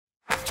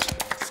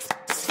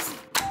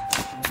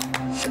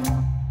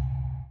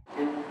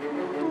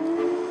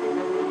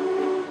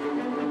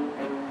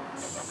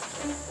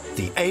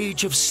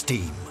age of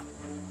steam.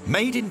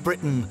 Made in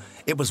Britain,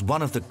 it was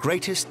one of the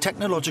greatest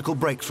technological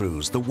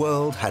breakthroughs the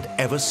world had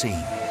ever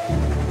seen.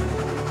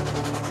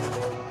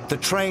 The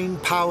train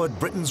powered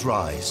Britain's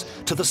rise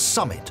to the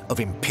summit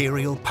of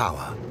imperial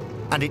power,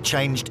 and it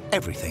changed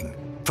everything,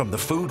 from the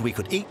food we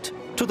could eat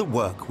to the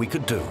work we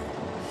could do.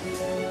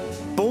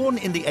 Born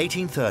in the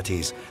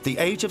 1830s, the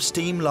age of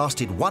steam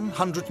lasted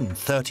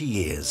 130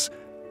 years,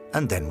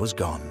 and then was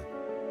gone.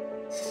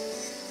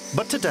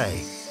 But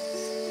today,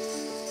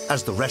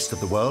 as the rest of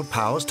the world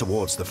powers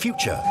towards the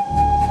future,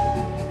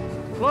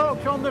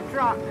 Blokes on the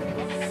track.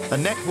 a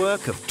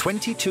network of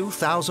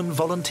 22,000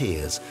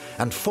 volunteers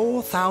and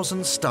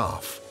 4,000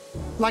 staff,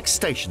 like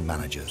station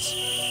managers,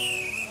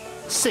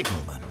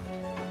 signalmen,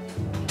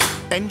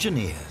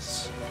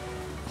 engineers,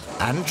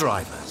 and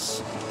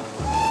drivers,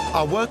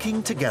 are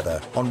working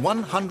together on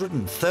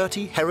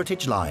 130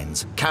 heritage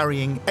lines,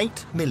 carrying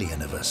 8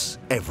 million of us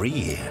every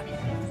year.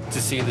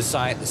 To see the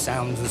sight, the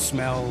sounds, the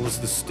smells,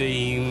 the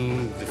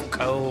steam, the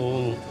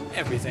coal,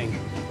 everything.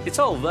 It's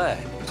all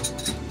there.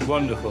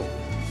 Wonderful.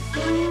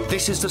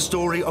 This is the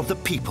story of the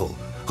people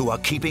who are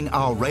keeping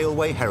our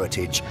railway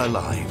heritage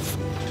alive.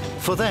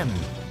 For them,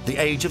 the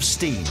age of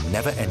steam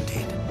never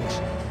ended.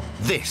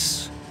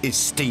 This is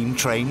Steam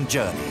Train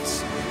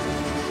Journeys.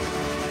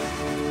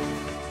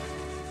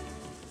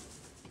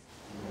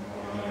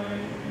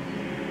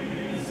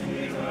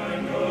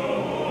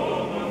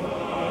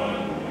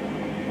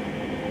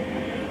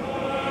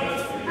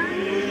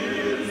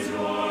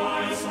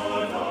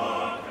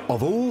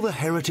 Of all the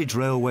heritage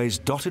railways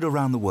dotted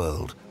around the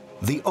world,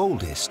 the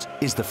oldest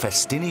is the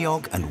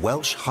Ffestiniog and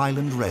Welsh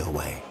Highland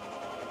Railway,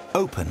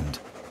 opened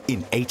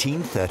in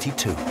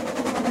 1832.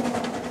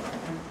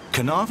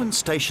 Carnarvon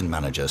station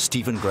manager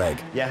Stephen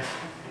Gregg Yeah,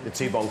 the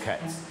two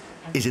banquettes.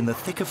 is in the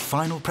thick of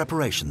final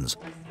preparations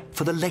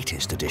for the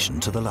latest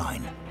addition to the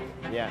line.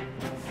 Yeah.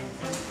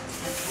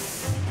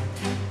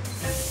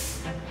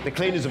 The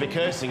cleaners will be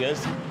cursing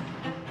us.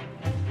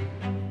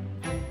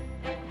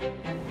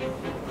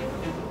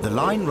 The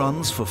line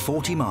runs for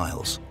 40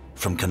 miles,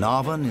 from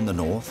Carnarvon in the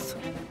north,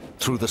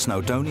 through the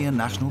Snowdonia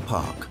National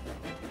Park,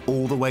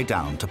 all the way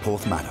down to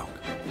Porthmadog.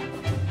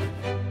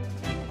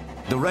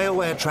 The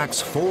railway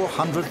attracts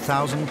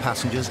 400,000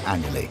 passengers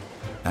annually,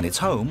 and its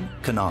home,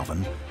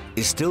 Carnarvon,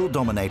 is still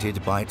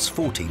dominated by its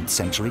 14th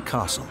century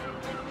castle.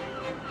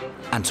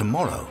 And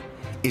tomorrow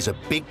is a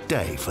big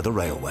day for the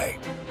railway.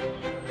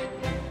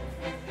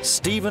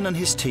 Stephen and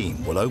his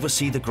team will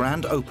oversee the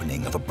grand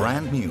opening of a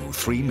brand new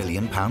 £3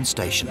 million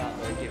station.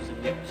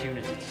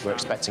 We're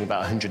expecting about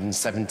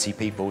 170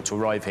 people to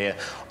arrive here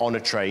on a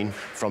train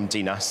from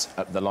Dinas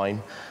up the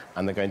line,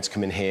 and they're going to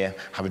come in here,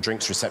 have a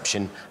drinks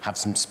reception, have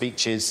some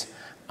speeches,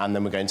 and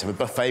then we're going to have a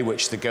buffet,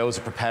 which the girls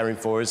are preparing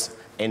for us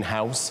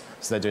in-house,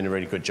 so they're doing a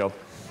really good job.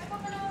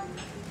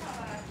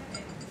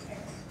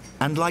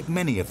 And like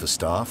many of the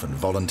staff and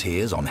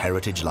volunteers on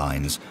heritage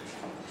lines,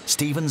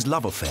 Stephen's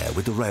love affair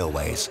with the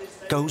railways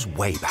goes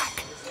way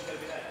back.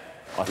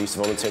 I used to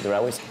volunteer at the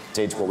railways,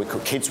 did what we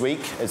call Kids Week,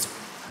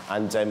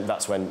 and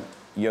that's when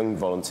young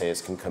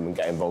volunteers can come and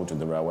get involved with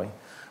the railway,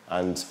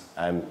 and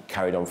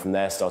carried on from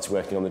there, started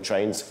working on the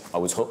trains. I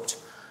was hooked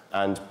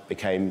and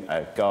became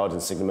a guard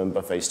and signalman,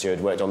 buffet steward,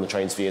 worked on the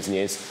trains for years and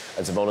years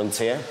as a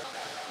volunteer.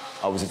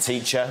 I was a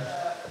teacher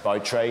by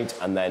trade,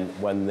 and then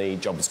when the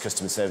job as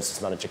customer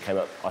services manager came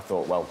up, I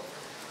thought, well,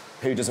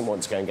 who doesn't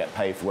want to go and get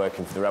paid for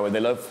working for the railway they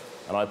love?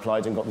 And I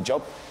applied and got the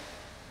job.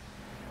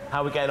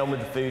 How are we getting on with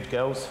the food,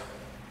 girls?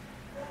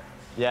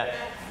 Yeah,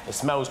 it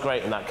smells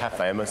great in that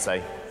cafe, I must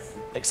say.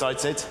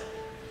 Excited?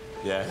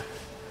 Yeah.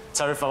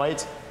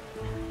 Terrified?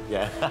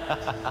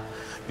 Yeah.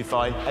 Be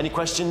fine. Any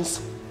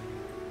questions?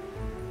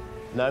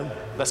 No?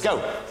 Let's go.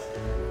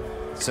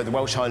 So the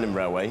Welsh Highland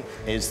Railway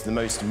is the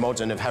most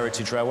modern of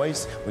heritage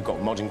railways. We've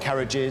got modern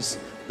carriages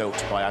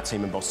built by our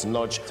team in Boston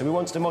Lodge. So we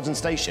wanted a modern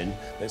station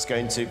that's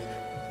going to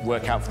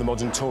work out for the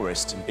modern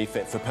tourist and be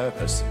fit for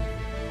purpose.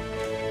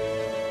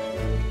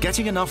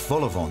 Getting enough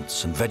vol au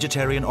vents and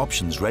vegetarian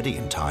options ready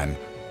in time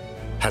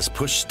has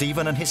pushed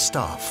Stephen and his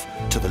staff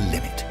to the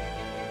limit.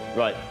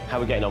 Right, how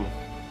are we getting on?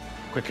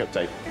 Quick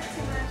update.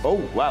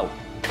 Oh, wow.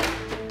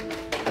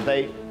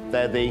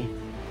 They're the...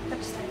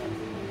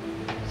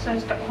 So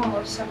it's got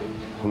hummus and...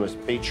 Hummus,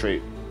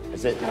 beetroot,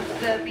 is it?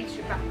 The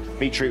beetroot wraps.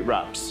 Beetroot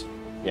wraps,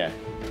 yeah.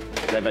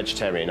 They're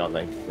vegetarian, aren't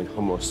they? With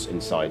hummus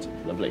inside,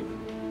 lovely.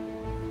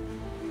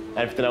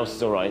 Everything else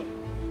is all right?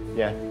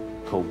 Yeah,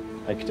 cool,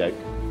 okie doke.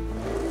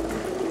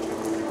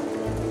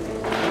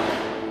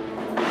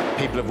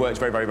 People have worked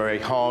very, very, very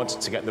hard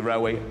to get the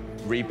railway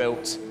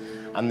rebuilt,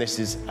 and this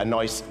is a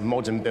nice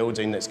modern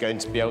building that's going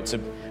to be able to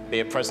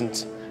be a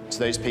present to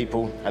those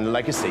people and a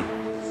legacy.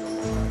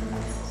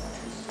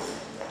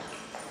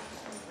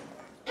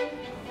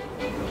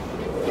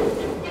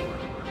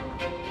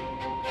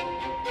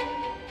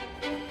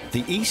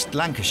 The East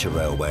Lancashire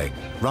Railway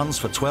runs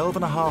for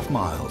 12.5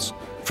 miles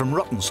from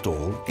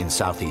Rawtenstall in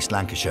southeast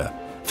Lancashire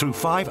through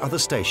 5 other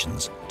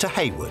stations to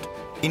Haywood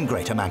in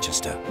Greater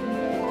Manchester.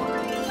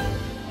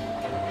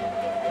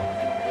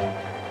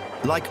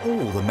 Like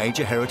all the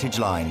major heritage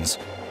lines,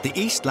 The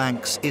East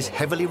Lancs is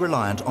heavily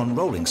reliant on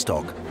rolling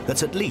stock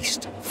that's at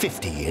least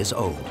 50 years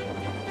old.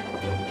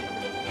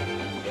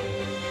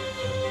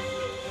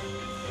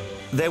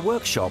 Their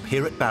workshop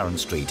here at Barron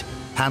Street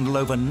handle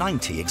over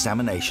 90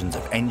 examinations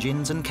of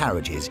engines and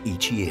carriages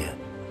each year,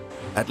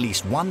 at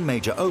least one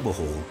major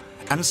overhaul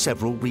and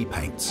several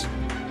repaints.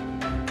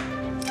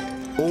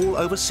 All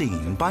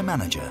overseen by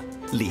manager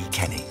Lee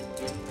Kenny.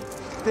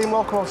 Steam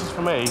locomotives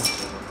for me,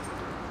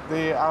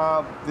 they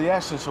are the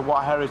essence of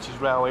what Heritage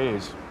Railway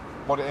is,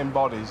 what it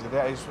embodies.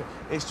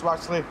 It's to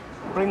actually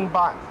bring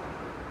back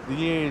the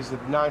years of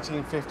the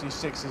 1950s,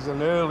 60s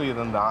and earlier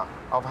than that,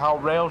 of how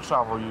rail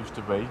travel used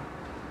to be,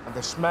 and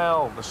the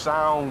smell, the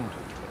sound.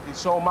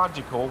 It's so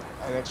magical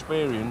an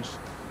experience,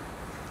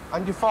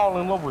 and you fall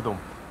in love with them.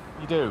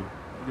 You do,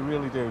 you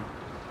really do.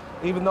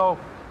 Even though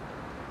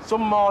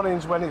some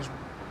mornings when it's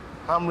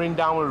hammering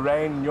down with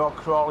rain and you're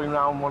crawling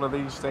around one of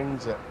these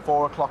things at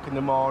 4 o'clock in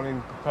the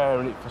morning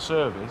preparing it for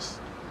service,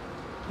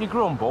 you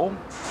grumble,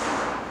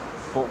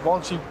 but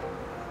once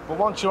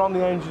you're on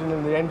the engine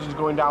and the engine's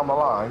going down the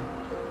line,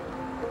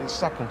 it's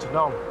second to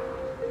none.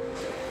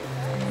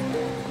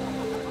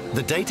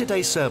 The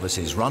day-to-day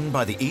services run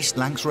by the East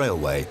Lancs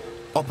Railway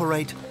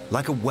operate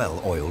like a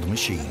well-oiled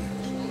machine.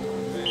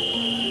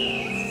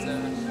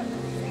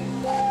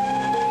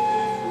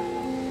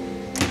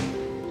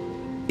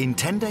 In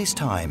 10 days'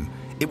 time,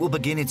 it will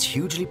begin its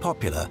hugely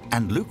popular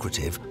and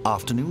lucrative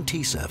afternoon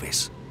tea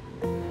service.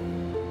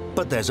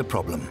 But there's a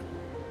problem.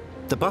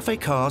 The buffet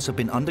cars have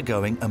been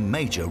undergoing a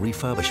major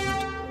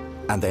refurbishment,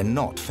 and they're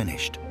not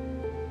finished.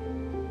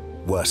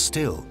 Worse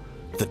still,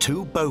 the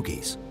two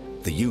bogies,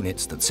 the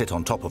units that sit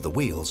on top of the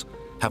wheels,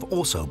 have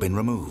also been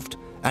removed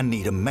and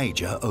need a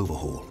major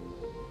overhaul.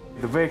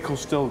 The vehicle's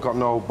still got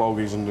no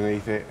bogies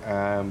underneath it.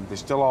 There's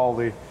still all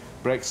the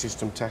brake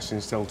system testing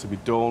still to be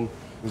done.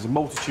 There's a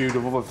multitude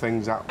of other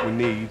things that we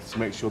need to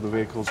make sure the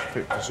vehicle's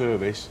fit for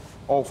service.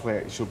 Hopefully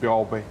it should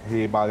all be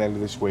here by the end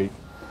of this week.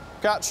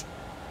 Catch.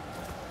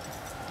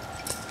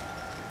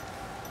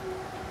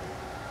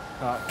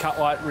 Right,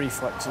 cat-like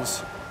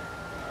reflexes.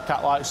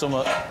 Cat-like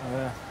summit.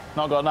 Yeah.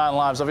 Not got 9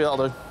 lives, have you?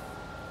 That'll do.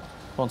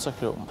 Go on,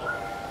 take it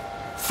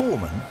up.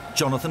 Foreman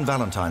Jonathan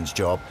Valentine's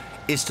job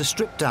is to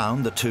strip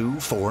down the two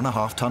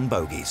 4.5-ton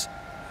bogies,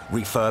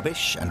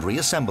 refurbish and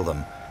reassemble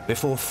them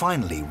before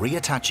finally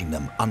reattaching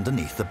them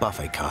underneath the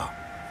buffet car.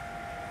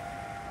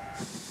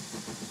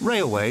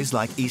 Railways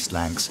like East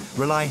Lancs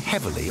rely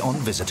heavily on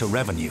visitor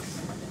revenue.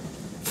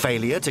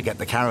 Failure to get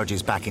the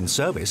carriages back in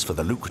service for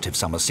the lucrative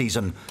summer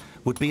season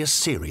would be a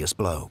serious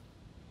blow.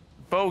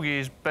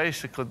 Bogies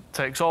basically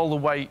takes all the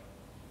weight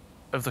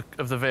of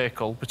the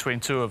vehicle between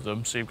two of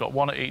them, so you've got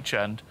one at each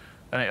end,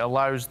 and it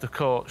allows the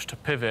coach to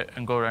pivot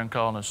and go around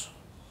corners.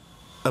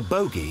 A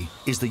bogie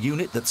is the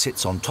unit that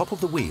sits on top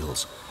of the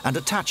wheels and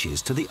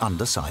attaches to the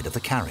underside of the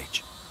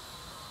carriage.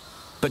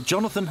 But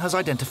Jonathan has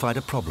identified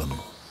a problem.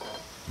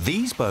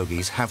 These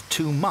bogies have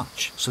too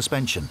much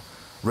suspension,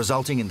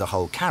 resulting in the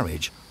whole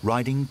carriage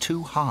riding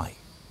too high.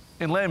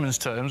 In layman's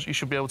terms, you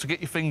should be able to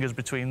get your fingers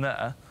between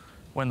there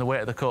when the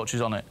weight of the coach is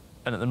on it,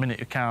 and at the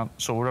minute you can't,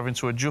 so we're having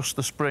to adjust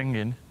the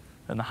springing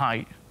and the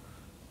height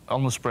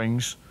on the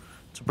springs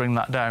to bring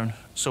that down,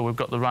 so we've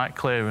got the right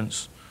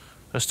clearance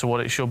as to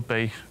what it should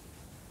be,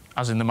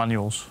 as in the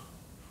manuals.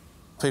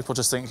 People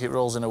just think it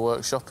rolls in a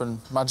workshop and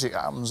magic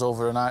happens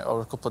over a night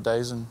or a couple of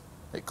days and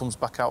it comes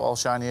back out all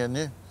shiny and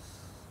new.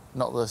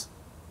 Not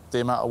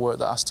the amount of work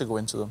that has to go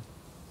into them.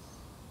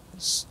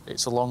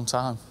 It's a long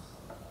time.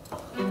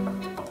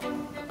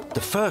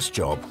 The first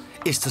job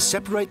is to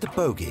separate the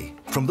bogie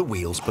from the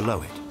wheels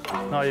below it.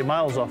 No, you're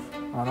miles off.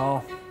 I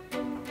know.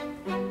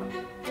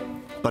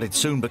 But it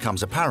soon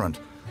becomes apparent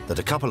that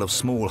a couple of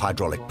small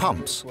hydraulic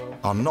pumps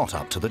are not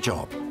up to the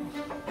job.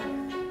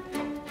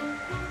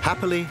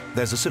 Happily,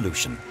 there's a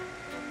solution: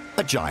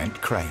 a giant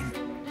crane.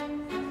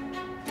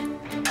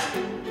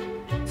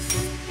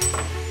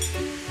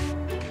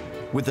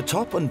 With the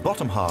top and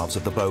bottom halves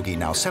of the bogie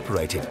now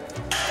separated,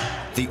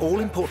 the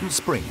all-important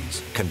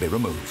springs can be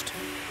removed.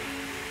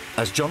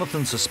 As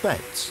Jonathan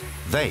suspects,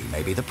 they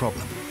may be the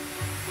problem.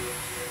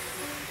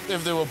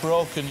 If they were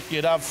broken,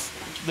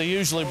 they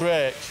usually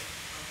break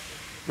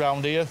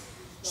round here.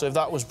 So if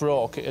that was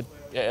broke, it'd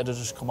have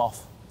just come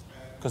off,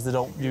 because they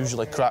don't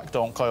usually crack,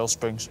 don't coil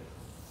springs.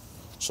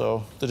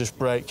 So they just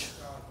break.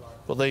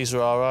 But these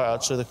are all right,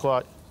 actually. They're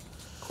quite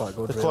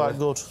good. They're quite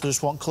good. They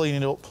just want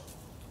cleaning up.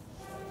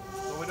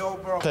 So we no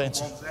broken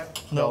Painting. ones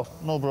then?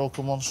 No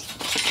broken ones.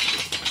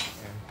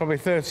 Probably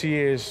 30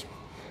 years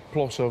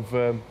plus of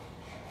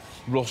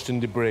rust and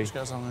debris.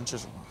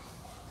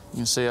 You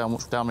can see how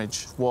much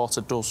damage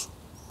water does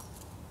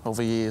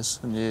over years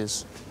and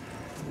years.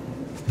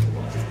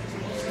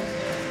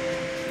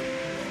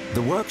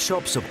 The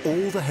workshops of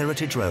all the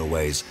heritage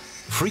railways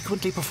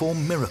frequently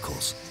perform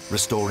miracles,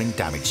 restoring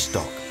damaged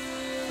stock.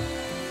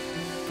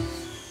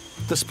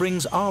 The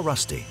springs are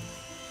rusty,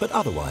 but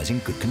otherwise in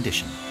good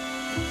condition.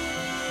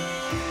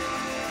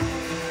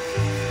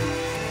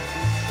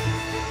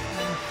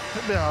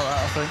 It'll be all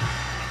right, I think.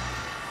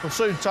 Well,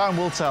 soon time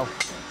will tell.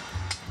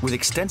 With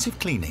extensive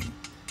cleaning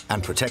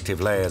and protective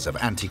layers of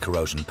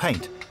anti-corrosion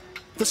paint,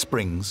 the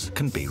springs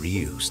can be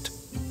reused.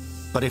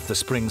 But if the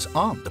springs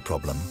aren't the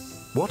problem,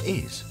 what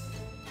is?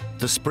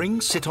 The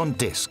springs sit on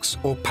discs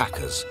or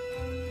packers,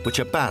 which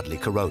are badly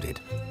corroded,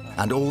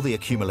 and all the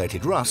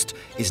accumulated rust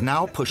is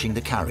now pushing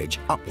the carriage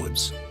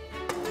upwards.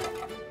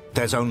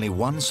 There's only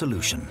one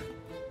solution: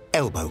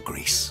 elbow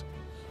grease.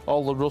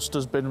 All the rust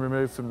has been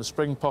removed from the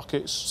spring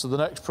pockets, so the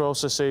next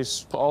process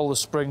is put all the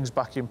springs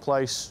back in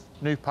place,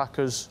 new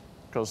packers,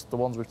 because the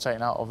ones we've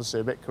taken out obviously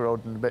are a bit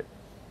corroded and a bit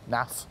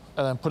naff,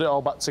 and then put it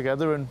all back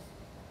together and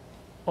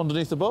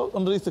underneath the boat,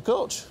 underneath the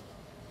coach,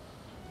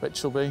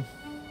 which will be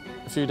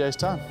a few days'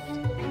 time.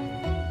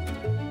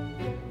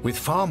 With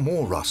far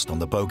more rust on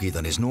the bogie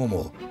than is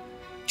normal,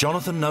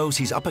 Jonathan knows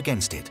he's up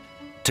against it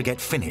to get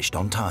finished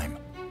on time.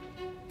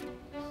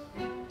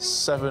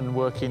 7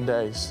 working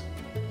days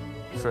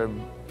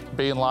from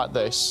being like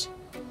this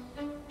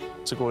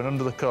to going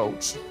under the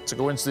coach, to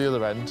go into the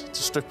other end,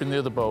 to stripping the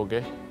other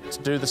bogie, to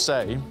do the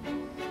same,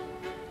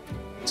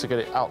 to get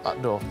it out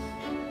that door.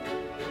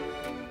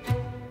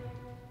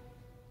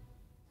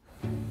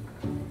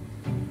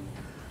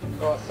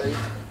 Right, Pete.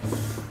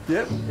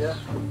 Yep. Yeah.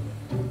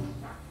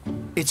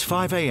 It's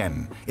 5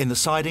 a.m. in the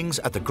sidings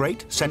at the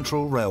Great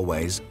Central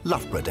Railway's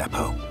Loughborough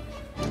depot.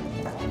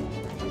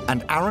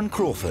 And Aaron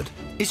Crawford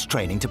is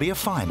training to be a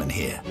fireman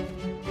here.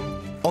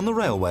 On the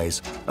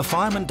railways, a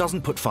fireman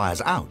doesn't put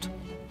fires out.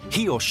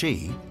 He or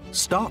she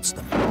starts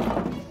them.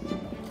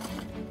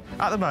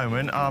 At the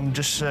moment, I'm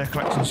just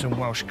collecting some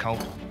Welsh coal.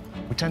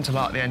 We tend to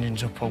light the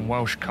engines up on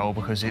Welsh coal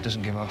because it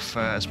doesn't give off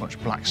as much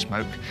black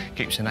smoke,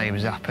 keeps the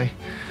neighbours happy.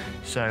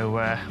 So,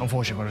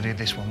 unfortunately, I've got to do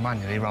this one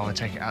manually rather than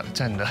take it out the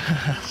tender.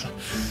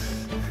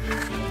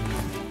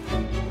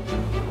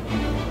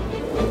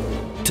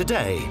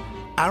 Today,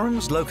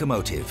 Aaron's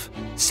locomotive,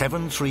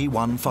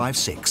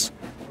 73156,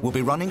 will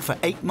be running for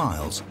 8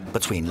 miles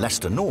between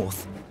Leicester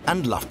North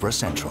and Loughborough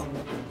Central.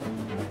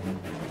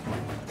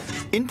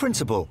 In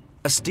principle,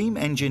 a steam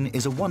engine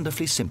is a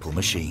wonderfully simple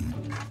machine.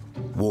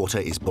 Water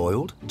is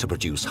boiled to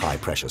produce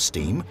high-pressure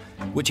steam,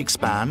 which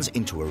expands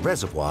into a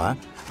reservoir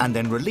and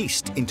then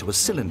released into a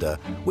cylinder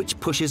which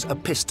pushes a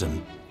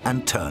piston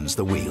and turns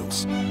the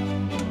wheels.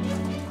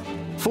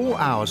 4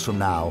 hours from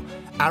now,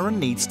 Aaron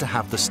needs to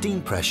have the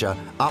steam pressure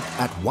up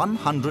at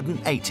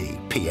 180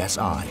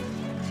 psi,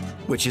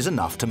 which is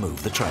enough to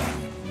move the train.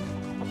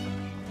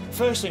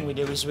 First thing we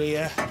do is we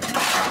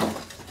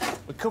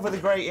cover the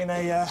grate in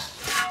a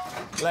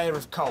layer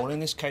of coal, in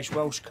this case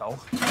Welsh coal,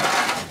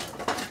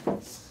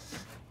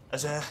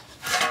 as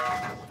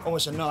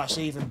almost a nice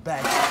even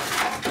bed.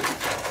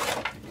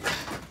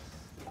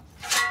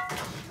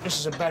 Just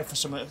as a bed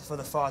for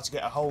the fire to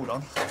get a hold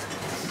on.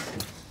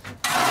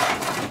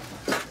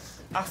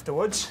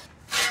 Afterwards,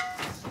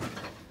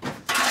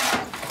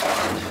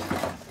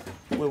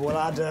 we will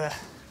add a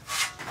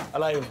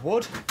layer of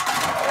wood.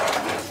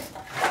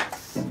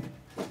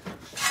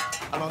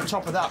 And on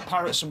top of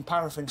that, some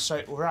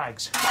paraffin-soaked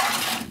rags.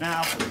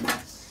 Now,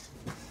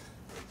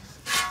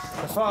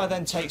 the fire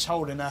then takes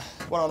hold in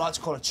what I like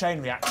to call a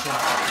chain reaction.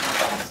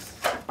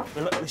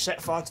 We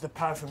set fire to the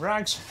paraffin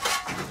rags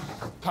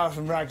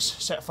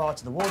set fire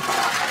to the wood,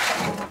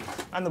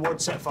 and the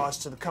wood set fires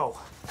to the coal.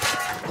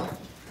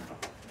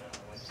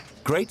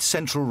 Great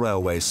Central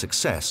Railway's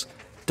success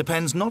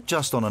depends not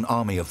just on an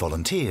army of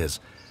volunteers,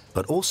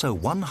 but also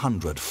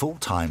 100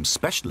 full-time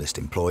specialist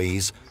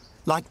employees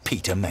like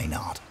Peter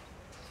Maynard.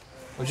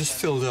 I just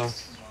filled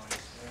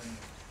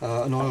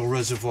an oil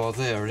reservoir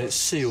there, and it's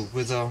sealed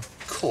with a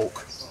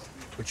cork,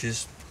 which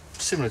is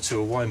similar to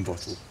a wine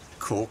bottle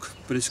cork,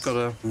 but it's got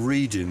a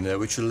reed in there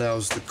which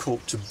allows the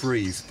cork to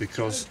breathe,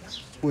 because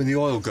when the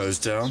oil goes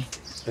down,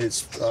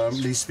 it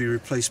needs to be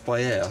replaced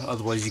by air,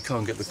 otherwise you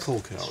can't get the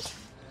cork out.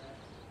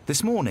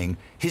 This morning,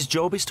 his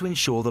job is to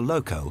ensure the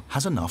loco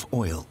has enough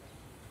oil.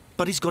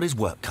 But he's got his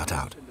work cut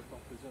out.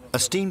 A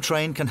steam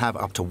train can have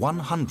up to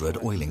 100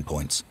 oiling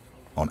points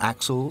on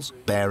axles,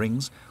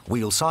 bearings,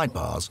 wheel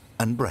sidebars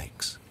and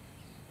brakes.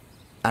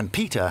 And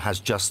Peter has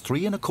just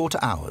 3¼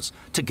 hours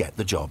to get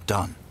the job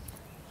done.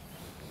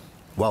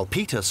 While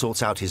Peter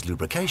sorts out his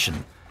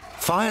lubrication,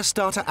 fire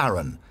starter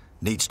Aaron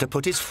needs to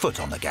put his foot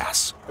on the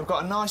gas. We've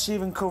got a nice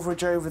even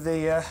coverage over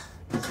the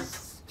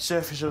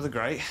surface of the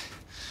grate.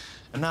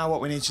 And now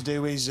what we need to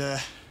do is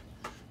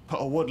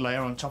put a wood layer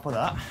on top of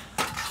that.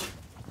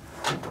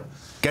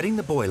 Getting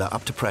the boiler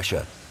up to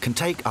pressure can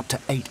take up to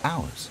 8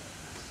 hours.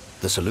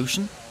 The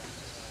solution?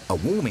 A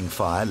warming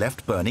fire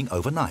left burning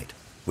overnight,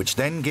 which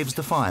then gives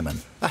the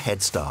fireman a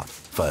head start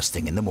first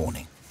thing in the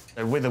morning.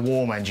 With a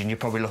warm engine, you're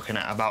probably looking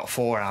at about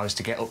 4 hours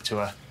to get up to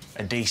a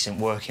decent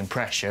working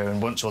pressure,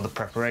 and once all the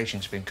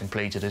preparation's been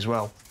completed as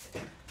well.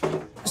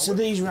 So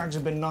these rags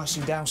have been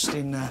nicely doused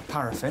in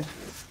paraffin.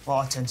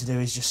 What I tend to do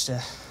is just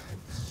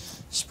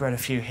spread a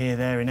few here,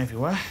 there and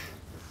everywhere.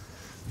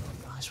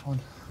 Nice one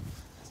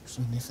just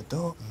underneath the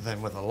door. And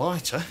then with a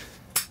lighter,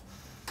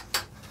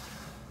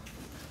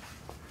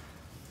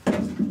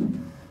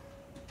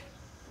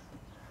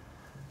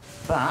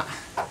 that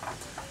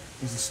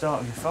is the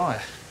start of your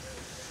fire.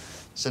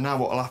 So now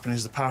what will happen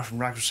is the paraffin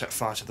rags will set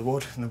fire to the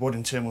wood, and the wood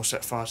in turn will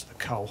set fire to the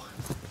coal.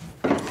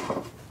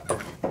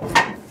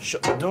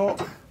 Shut the door.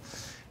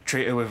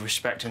 Treat her with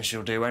respect and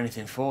she'll do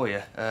anything for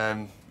you.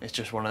 It's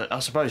just one of, I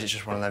suppose it's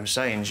just one of them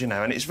sayings, you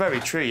know, and it's very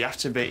true. You have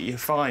to be, you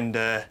find,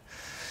 I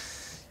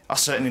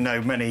certainly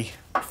know many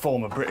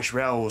former British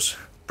Rail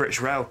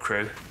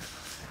crew,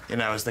 you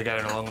know, as they're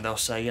going along, they'll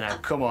say, you know,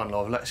 come on,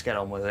 love, let's get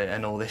on with it,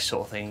 and all this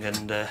sort of thing,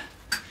 and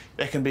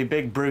they can be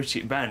big,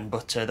 brute men,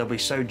 but they'll be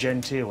so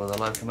genteel with a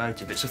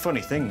locomotive. It's a funny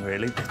thing,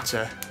 really, but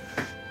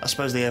I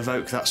suppose they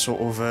evoke that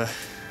sort of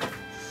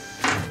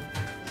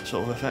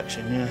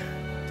affection, yeah.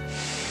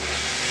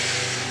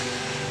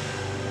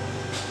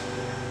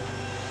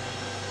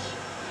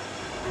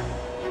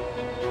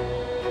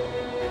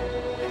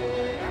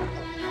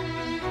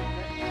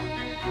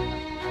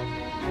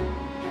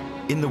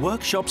 In the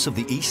workshops of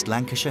the East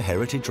Lancashire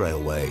Heritage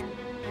Railway,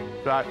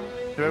 Right,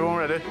 is everyone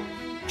ready?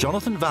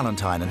 Jonathan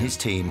Valentine and his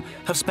team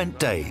have spent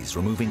days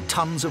removing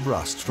tons of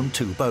rust from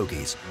 2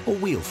 bogies, or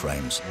wheel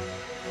frames,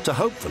 to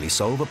hopefully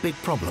solve a big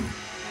problem.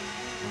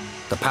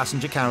 The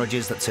passenger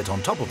carriages that sit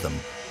on top of them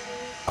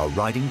are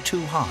riding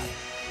too high.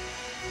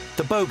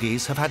 The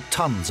bogies have had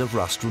tons of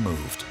rust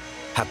removed,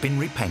 have been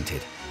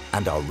repainted,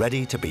 and are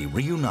ready to be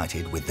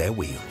reunited with their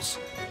wheels.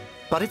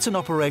 But it's an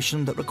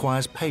operation that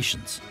requires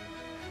patience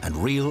and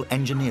real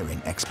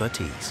engineering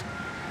expertise.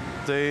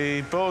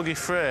 The bogie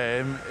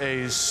frame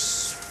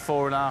is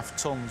 4.5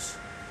 tonnes,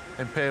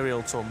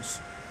 imperial tonnes,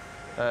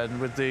 and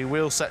with the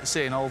wheel sets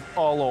in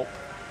all up,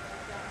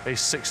 is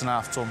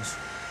 6.5 tonnes.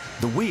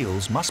 The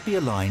wheels must be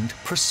aligned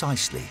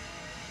precisely,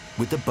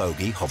 with the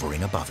bogie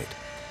hovering above it.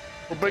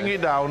 We'll bring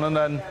it down and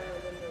then...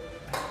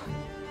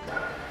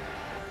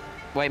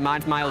 Wait,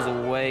 mine's miles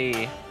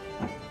away.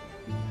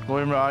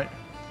 Going right.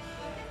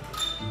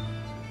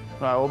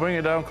 Right, we'll bring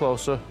it down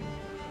closer.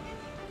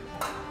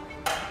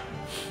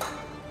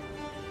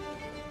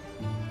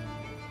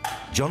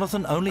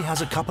 Jonathan only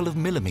has a couple of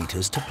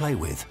millimetres to play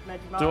with.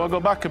 Do I go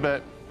back a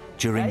bit?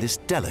 During this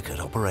delicate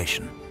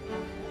operation.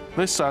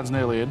 This side's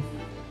nearly in.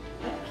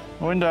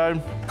 Going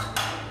down.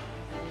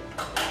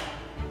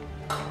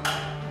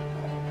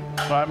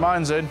 Right,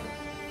 mine's in.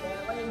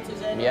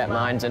 Yeah,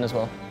 mine's in as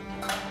well.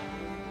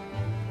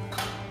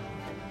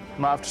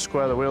 Might have to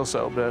square the wheel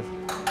set up, Dave.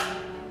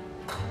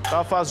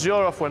 How far's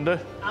your off, Wendy?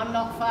 I'm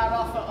not far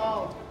off at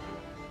all.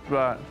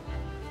 Right,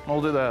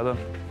 hold it there then.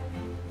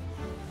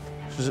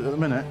 Because at the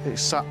minute,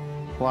 it's sat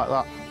like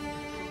that.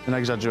 An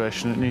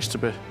exaggeration, it needs to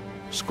be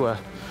square.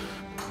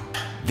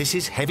 This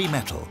is heavy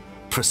metal,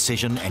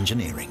 precision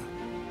engineering.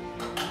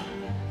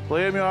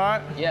 Liam, you all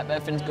right? Yep,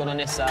 everything's good on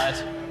this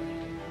side.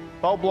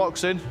 Bolt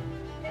blocks in.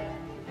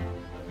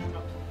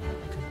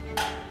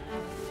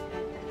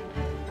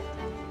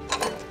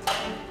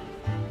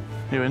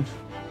 You in?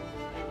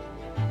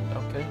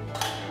 Okay.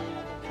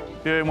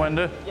 You in,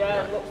 Wendy?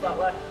 Yeah, it looks that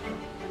way.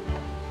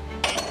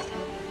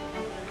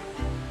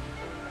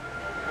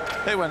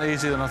 It went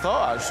easier than I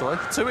thought, actually.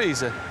 Too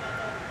easy. There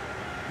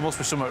must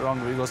be something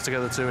wrong if it goes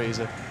together too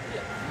easy.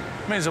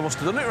 Means I must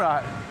have done it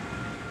right.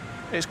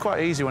 It's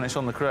quite easy when it's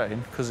on the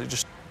crane, because it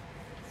just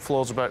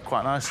flows about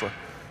quite nicely.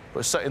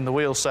 But setting the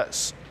wheel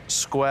sets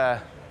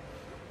square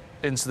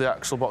into the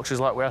axle boxes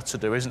like we had to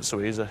do isn't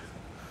so easy.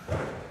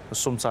 Because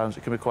sometimes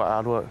it can be quite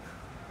hard work.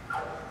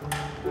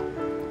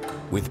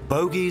 With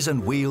bogies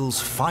and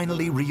wheels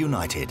finally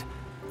reunited,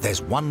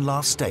 there's one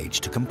last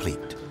stage to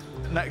complete.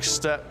 Next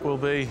step will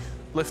be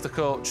lift the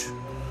coach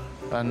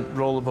and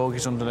roll the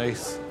bogies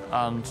underneath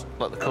and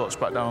let the coach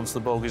back down onto the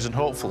bogies, and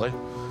hopefully,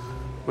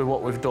 with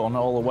what we've done,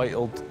 all the weight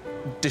will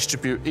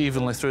distribute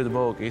evenly through the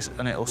bogies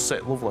and it'll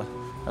sit lovely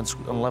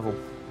and level.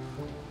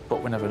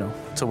 But we never know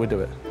till we do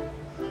it.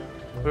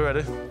 We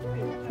ready?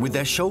 With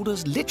their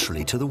shoulders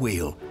literally to the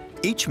wheel,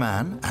 each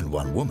man and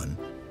one woman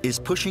is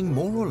pushing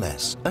more or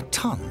less a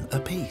ton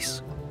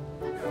apiece.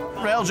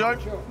 Rail joint.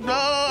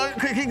 No,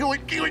 keep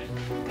going, keep going.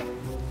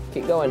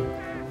 Keep going.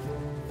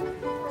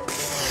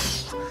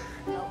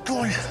 Go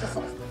on.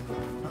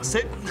 That's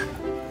it.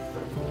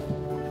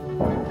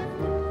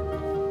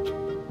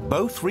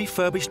 Both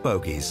refurbished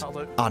bogies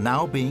are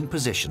now being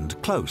positioned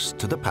close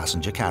to the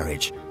passenger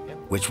carriage,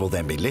 which will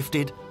then be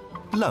lifted,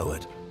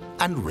 lowered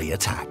and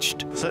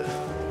reattached. That's it.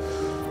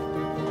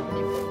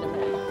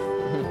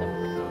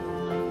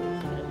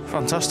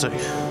 Fantastic.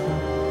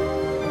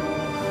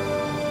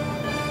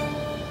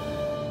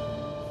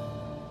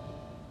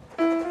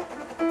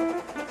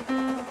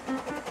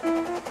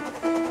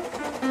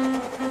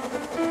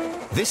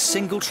 This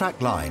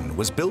single-track line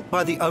was built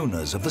by the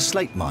owners of the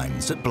slate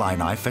mines at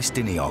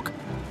Ffestiniog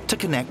to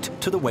connect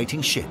to the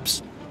waiting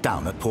ships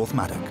down at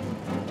Porthmadog.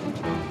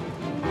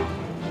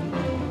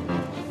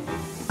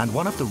 And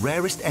one of the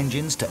rarest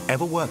engines to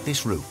ever work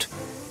this route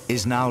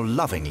is now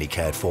lovingly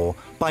cared for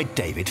by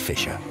David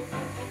Fisher.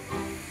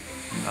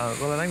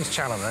 Well, her name's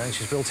Challoner, and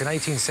she's built in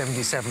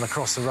 1877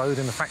 across the road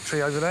in the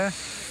factory over there.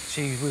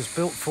 She was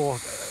built for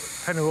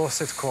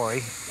Penrhosset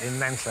Quarry in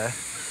Nantler,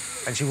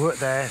 and she worked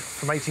there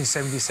from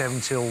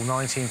 1877 till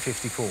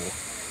 1954.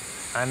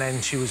 and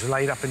then she was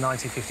laid up in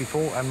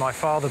 1954, and my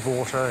father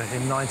bought her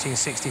in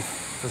 1960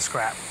 for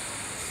scrap.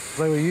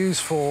 They were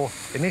used for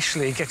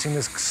initially getting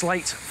the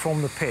slate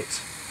from the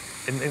pit.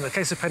 In the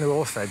case of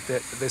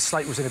Ffestiniog, the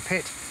slate was in a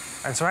pit,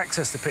 and to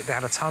access the pit they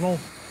had a tunnel.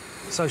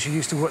 So she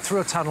used to work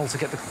through a tunnel to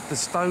get the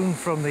stone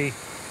from the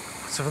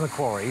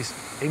quarries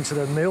into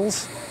the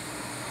mills.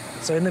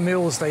 So in the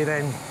mills they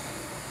then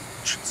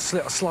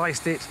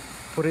sliced it,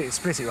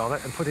 split it rather,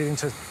 and put it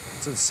into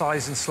the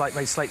size and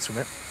made slates from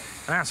it.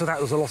 And after that,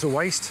 there was a lot of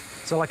waste.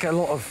 So like a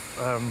lot of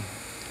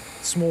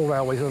small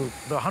railways,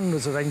 there are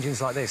hundreds of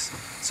engines like this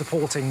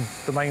supporting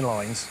the main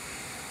lines,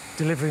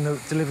 delivering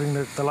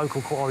the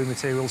local quarry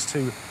materials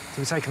to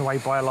be taken away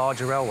by a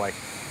larger railway.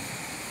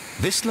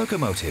 This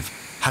locomotive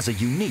has a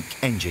unique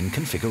engine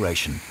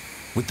configuration,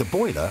 with the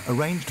boiler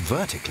arranged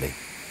vertically,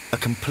 a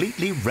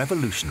completely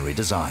revolutionary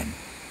design.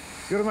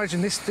 You gotta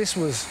imagine this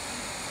was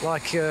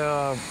like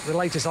the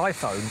latest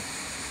iPhone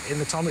in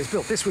the time it's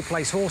built. This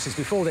replaced horses.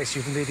 Before this,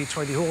 you needed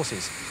 20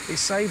 horses. It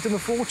saved them a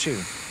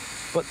fortune.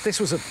 But this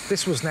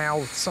was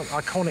now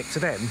iconic to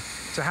them.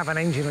 To have an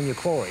engine on your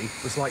quarry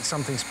was like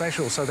something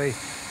special, so they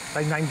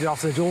named it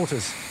after their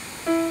daughters.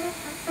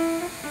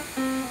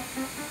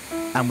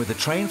 And with the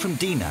train from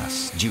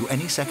Dinas due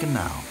any second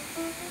now,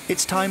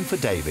 it's time for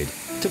David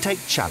to take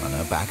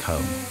Challoner back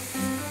home.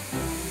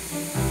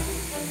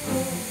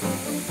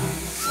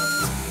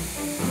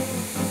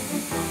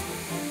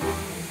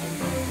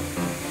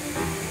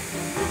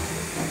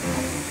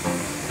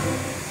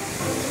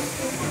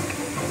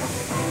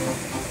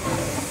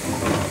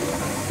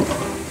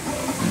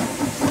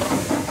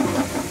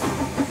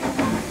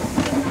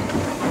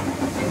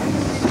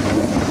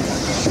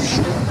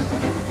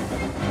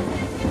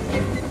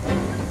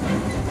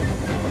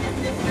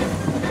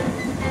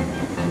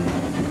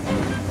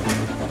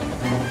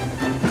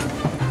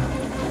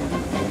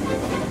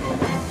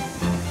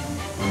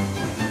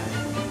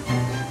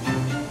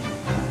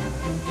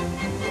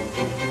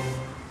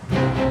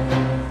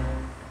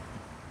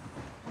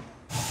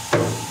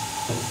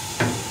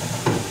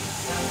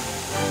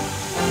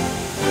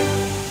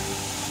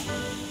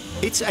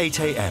 It's 8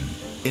 a.m.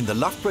 in the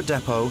Loughborough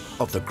depot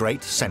of the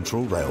Great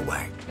Central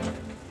Railway.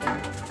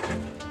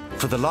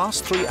 For the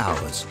last 3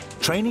 hours,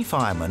 trainee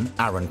fireman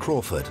Aaron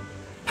Crawford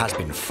has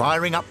been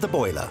firing up the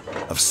boiler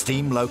of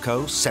Steam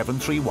Loco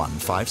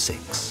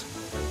 73156.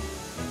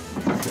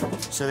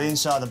 So the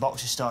inside of the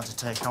box is starting to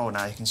take hold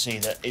now. You can see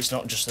that it's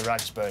not just the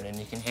rags burning,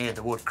 you can hear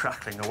the wood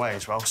crackling away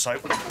as well. So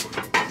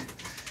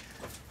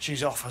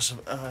she's off. She'll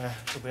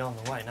be on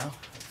the way now,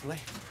 hopefully.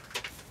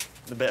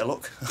 With a bit of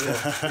luck.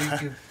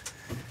 Yeah.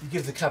 You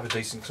give the cab a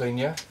decent clean,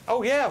 yeah?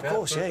 Oh, yeah, of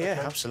course,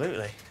 yeah,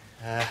 absolutely.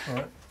 All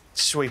right.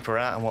 Sweep her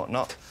out and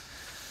whatnot.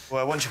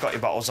 Well, once you've got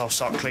your bottles, I'll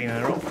start cleaning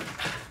her up.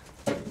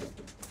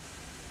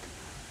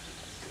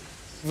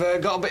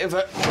 We've got a bit of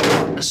a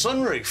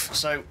sunroof,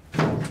 so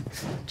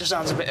just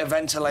adds a bit of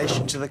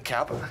ventilation to the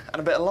cab and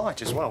a bit of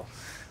light as well,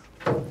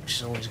 which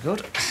is always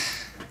good.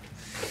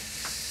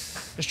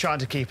 Just trying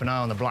to keep an eye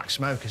on the black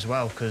smoke as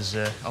well, because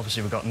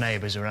obviously we've got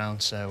neighbours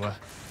around, so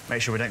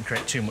make sure we don't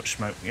create too much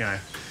smoke, you know.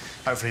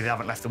 Hopefully they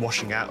haven't left the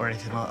washing out or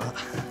anything like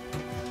that.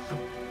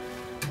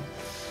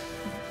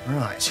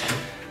 Right.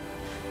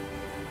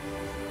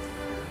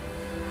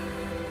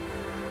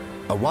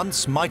 A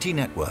once mighty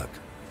network,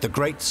 the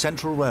Great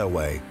Central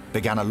Railway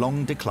began a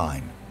long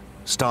decline,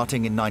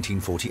 starting in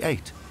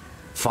 1948,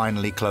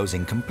 finally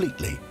closing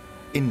completely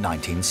in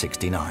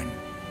 1969.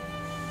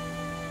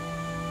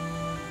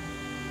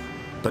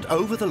 But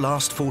over the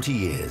last 40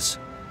 years,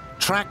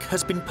 track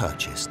has been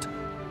purchased,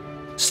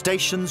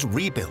 stations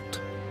rebuilt,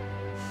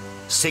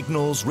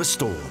 signals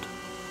restored,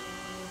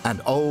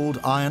 and old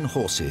iron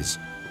horses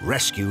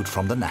rescued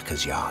from the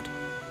knacker's yard.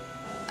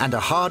 And a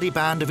hardy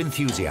band of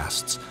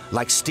enthusiasts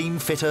like steam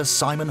fitter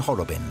Simon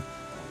Horrobin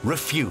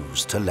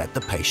refused to let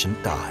the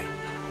patient die.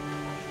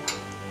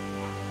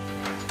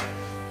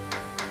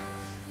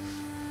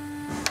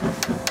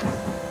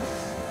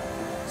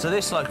 So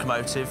this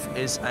locomotive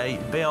is a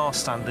BR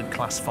Standard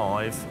Class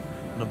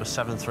 5, number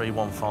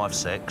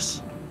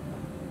 73156,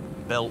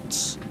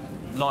 built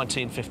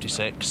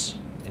 1956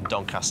 in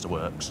Doncaster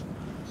Works.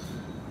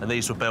 And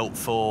these were built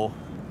for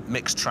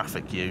mixed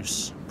traffic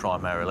use,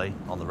 primarily,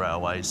 on the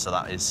railways, so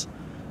that is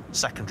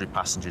secondary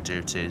passenger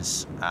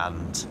duties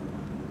and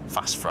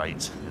fast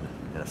freight,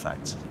 in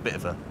effect. A bit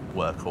of a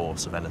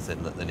workhorse of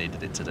anything that they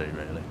needed it to do,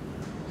 really.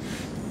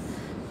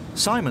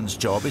 Simon's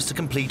job is to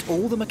complete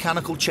all the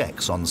mechanical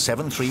checks on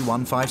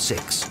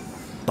 73156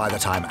 by the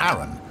time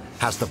Aaron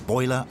has the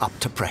boiler up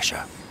to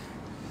pressure.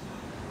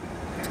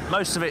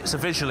 Most of it's a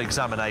visual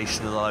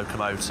examination of the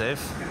locomotive.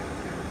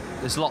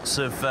 There's lots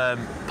of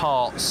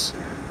parts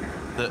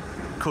that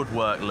could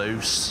work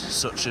loose,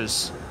 such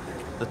as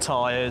the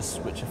tyres,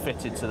 which are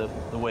fitted to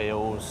the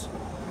wheels,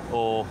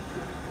 or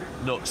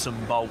nuts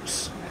and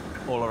bolts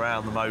all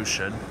around the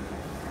motion.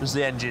 As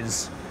the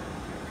engine's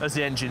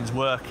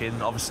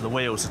working, obviously the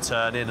wheels are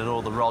turning and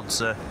all the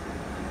rods are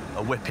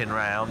whipping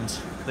round.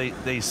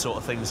 These sort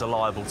of things are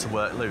liable to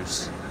work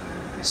loose.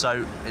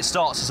 So it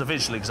starts as a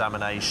visual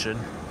examination,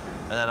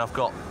 and then I've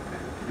got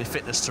my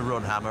fitness to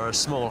run hammer, a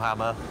small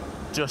hammer,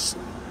 just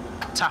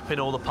tapping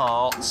all the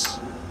parts,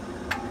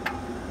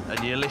 and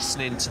you're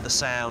listening to the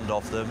sound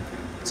of them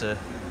to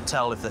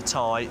tell if they're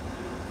tight,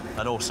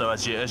 and also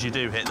as you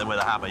do hit them with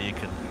a hammer, you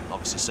can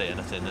obviously see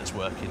anything that's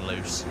working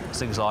loose.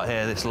 Things like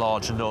here, this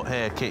larger nut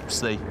here keeps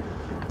the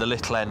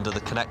little end of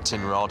the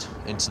connecting rod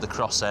into the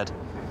crosshead.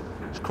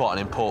 It's quite an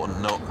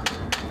important nut.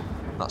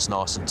 That's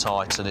nice and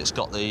tight, and it's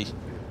got the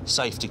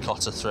safety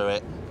cotter through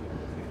it,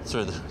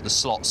 through the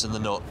slots in the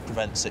nut,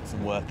 prevents it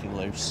from working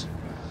loose,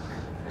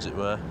 as it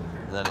were.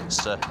 And then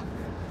it's,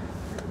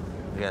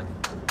 again,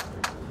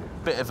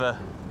 a bit of a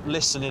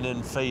listening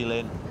and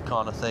feeling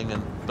kind of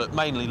thing, but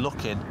mainly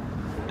looking.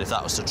 If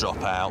that was to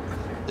drop out,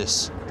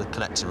 the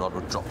connecting rod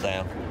would drop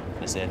down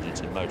as the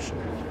engine's in motion.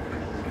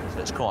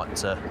 So it's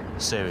quite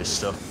serious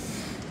stuff.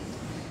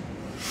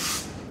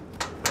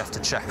 We have to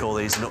check all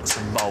these nuts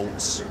and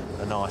bolts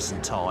are nice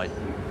and tight.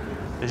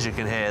 As you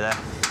can hear there,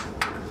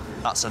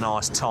 that's a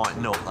nice tight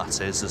nut,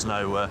 that is. There's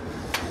no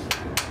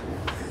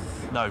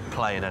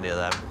play in any of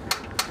them.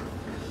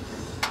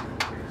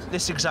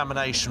 This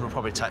examination will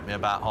probably take me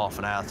about half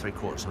an hour,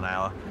 3/4 of an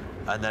hour,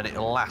 and then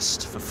it'll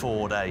last for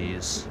 4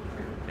 days,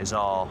 is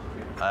our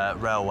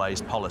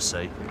railway's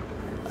policy.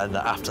 And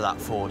after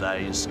that 4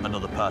 days,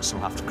 another person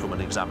will have to come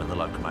and examine the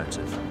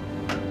locomotive.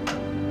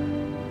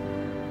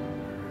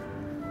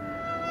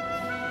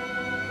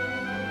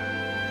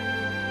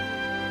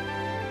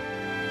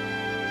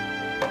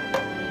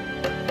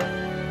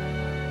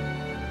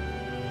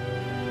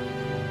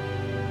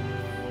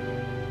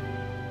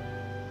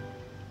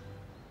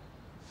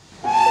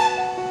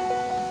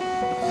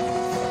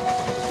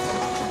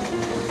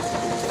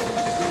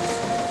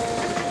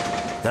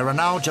 There are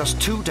now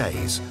just 2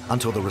 days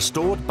until the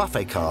restored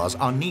buffet cars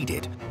are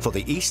needed for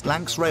the East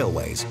Lancs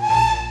Railway's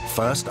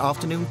first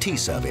afternoon tea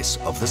service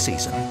of the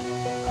season.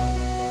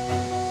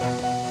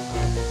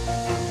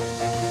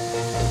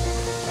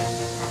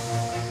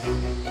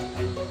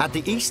 At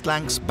the East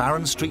Lancs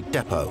Barron Street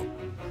depot,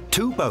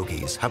 2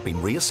 bogies have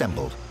been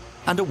reassembled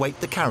and await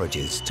the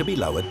carriages to be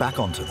lowered back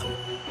onto them.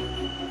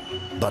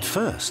 But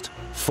first,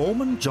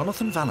 Foreman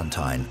Jonathan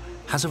Valentine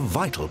has a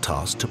vital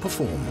task to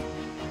perform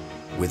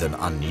with an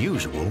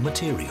unusual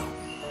material.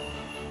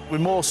 With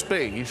more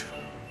speed,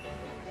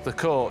 the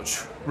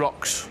coach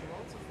rocks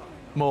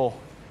more,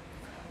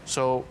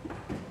 so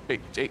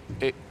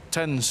it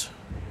tends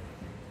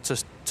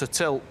to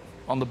tilt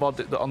on the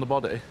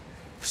body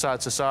side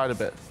to side a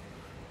bit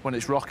when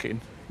it's rocking.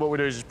 What we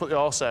do is just put the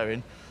horsehair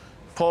in,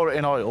 pour it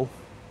in oil,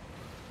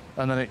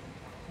 and then it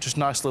just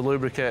nicely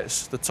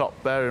lubricates the top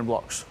bearing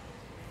blocks.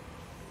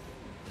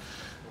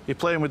 You're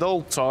playing with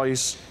old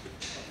toys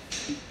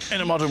in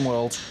a modern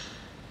world.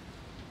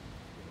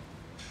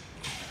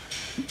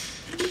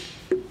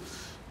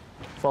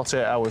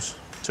 48 hours,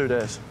 2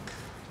 days.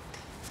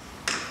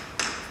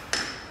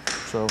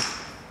 So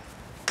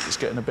it's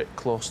getting a bit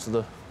close to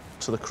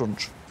the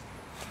crunch,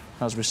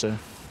 as we say.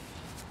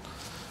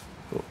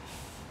 But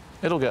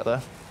it'll get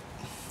there.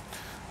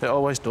 It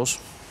always does.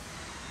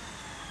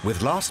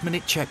 With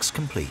last-minute checks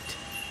complete,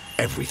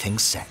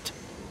 everything's set.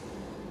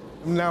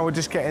 Now we're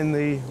just getting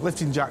the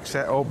lifting jack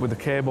set up with the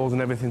cables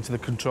and everything to the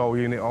control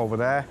unit over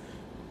there.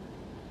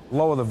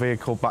 Lower the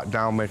vehicle back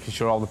down, making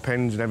sure all the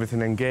pins and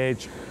everything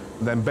engage.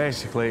 Then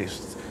basically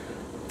it's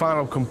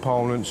final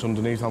components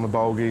underneath on the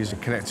bogies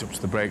and connect up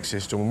to the brake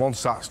system. And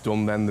once that's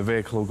done, then the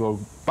vehicle will go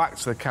back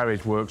to the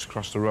carriage works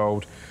across the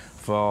road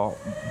for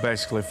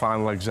basically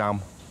final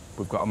exam.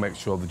 We've got to make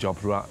sure the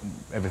job's right,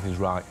 everything's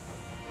right.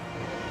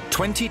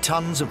 20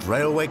 tons of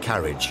railway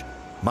carriage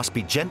must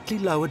be gently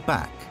lowered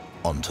back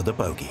onto the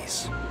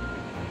bogies.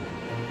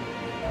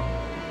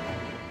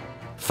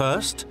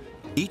 First,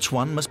 each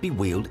one must be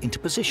wheeled into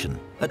position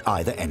at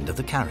either end of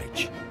the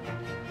carriage.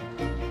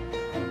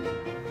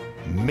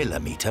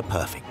 Millimetre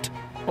perfect.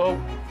 Whoa.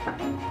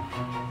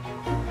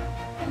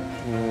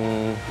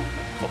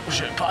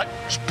 Push it back,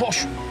 just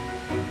push.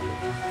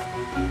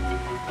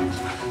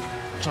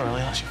 Sorry, Lee,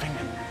 that's your finger.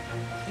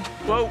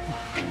 Whoa.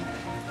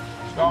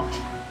 Stop.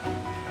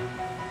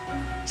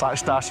 It's like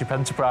Starship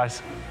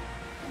Enterprise.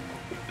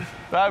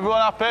 Right,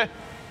 everyone happy?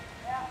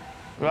 Yeah.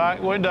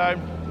 Right, going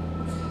down.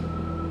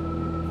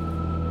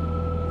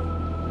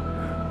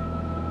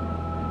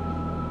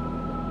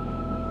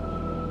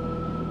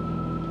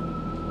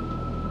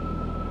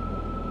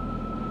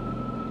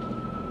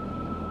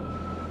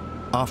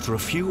 After a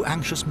few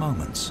anxious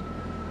moments,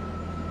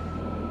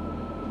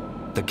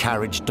 the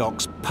carriage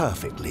docks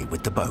perfectly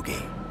with the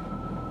bogie.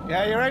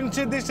 Yeah, you're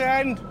entered this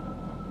end.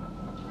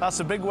 That's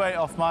a big weight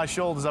off my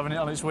shoulders having it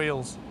on its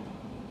wheels.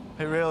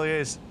 It really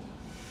is.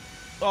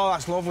 Oh,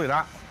 that's lovely,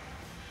 that.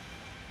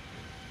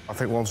 I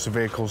think once the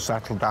vehicle's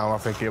settled down, I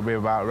think it'll be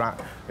about right.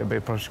 It'll be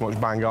pretty much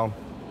bang on.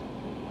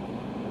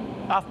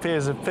 Happy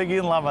as a pig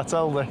in lamb, I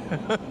told her.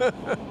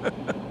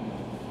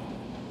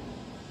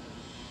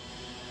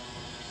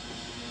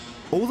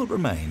 All that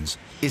remains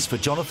is for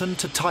Jonathan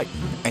to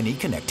tighten any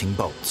connecting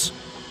bolts.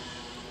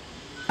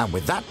 And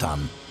with that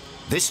done,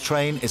 this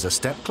train is a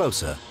step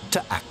closer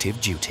to active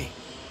duty.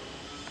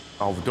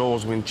 All the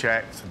doors have been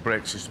checked, the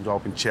brake system's all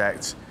been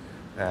checked.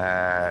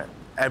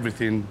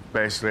 Everything,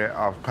 basically,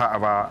 as part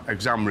of our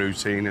exam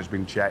routine has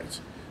been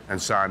checked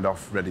and signed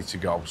off, ready to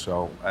go.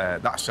 So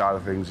that side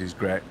of things is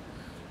great.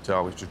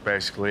 So it's just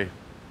basically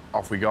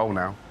off we go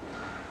now.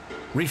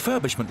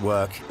 Refurbishment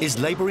work is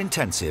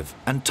labour-intensive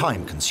and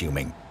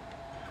time-consuming,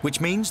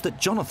 which means that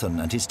Jonathan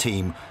and his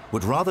team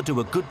would rather do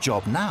a good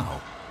job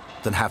now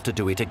than have to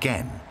do it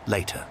again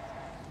later.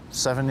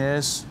 7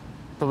 years,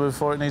 probably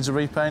before it needs a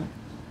repaint,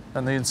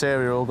 and the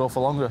interior will go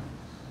for longer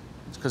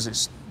because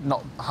it's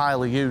not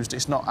highly used.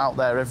 It's not out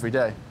there every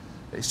day.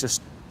 It's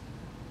just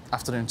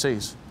afternoon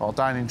teas or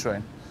dining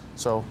train.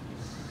 So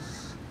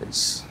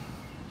it's,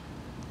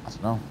 I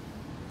don't know,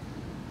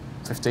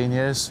 15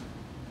 years.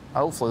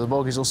 Hopefully the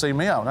bogies will see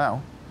me out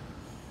now.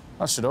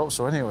 I should hope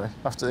so anyway,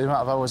 after the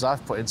amount of hours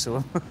I've put into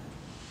them.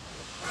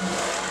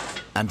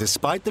 And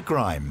despite the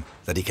grime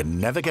that he can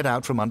never get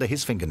out from under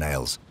his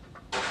fingernails,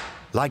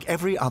 like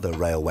every other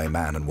railway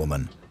man and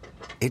woman,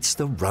 it's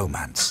the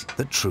romance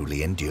that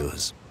truly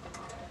endures.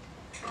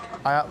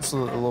 I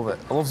absolutely love it.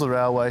 I love the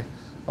railway.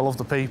 I love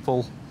the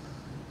people.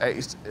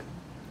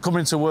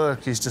 Coming to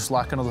work is just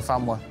like another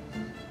family.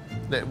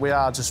 We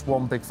are just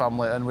one big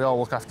family and we all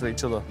look after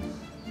each other.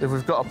 If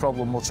we've got a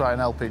problem, we'll try and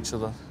help each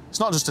other. It's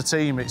not just a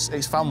team,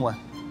 it's family.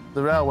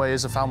 The railway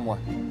is a family.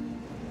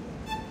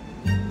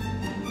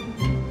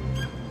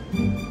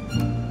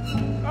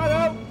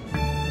 Hello.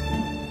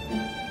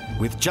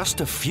 With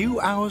just a few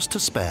hours to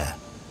spare,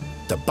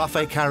 the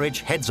buffet carriage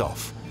heads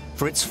off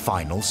for its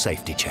final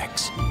safety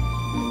checks.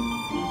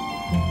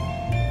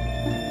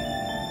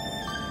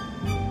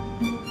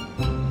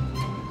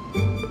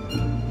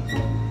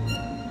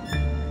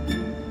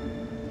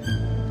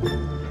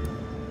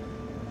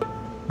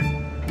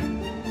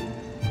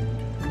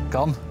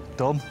 Gone,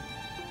 done,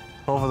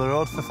 over the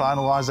road for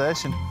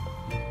finalisation.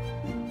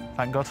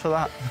 Thank God for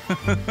that.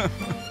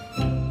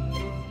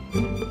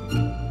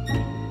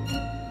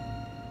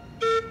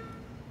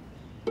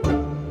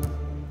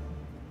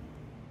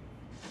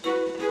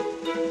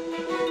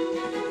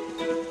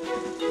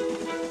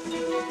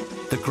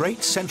 The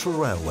Great Central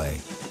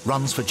Railway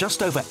runs for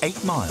just over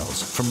 8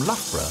 miles from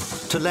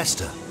Loughborough to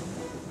Leicester,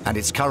 and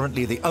it's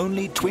currently the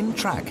only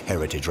twin-track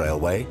heritage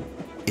railway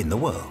in the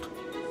world.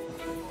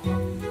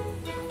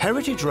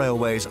 Heritage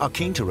railways are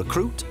keen to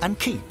recruit and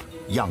keep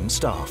young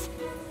staff,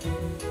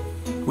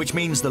 which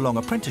means the long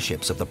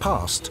apprenticeships of the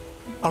past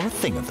are a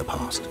thing of the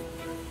past.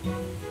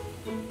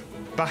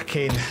 Back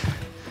in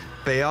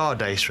BR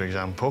days, for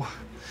example,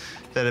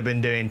 they'd have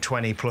been doing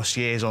 20+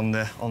 years on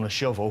the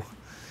shovel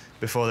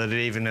before they'd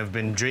even have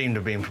been dreamed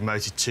of being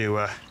promoted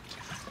to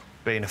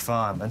being a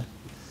fireman.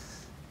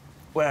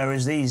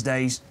 Whereas these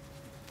days,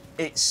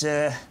 it's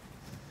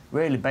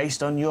really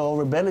based on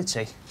your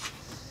ability.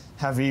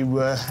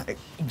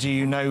 Do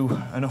you know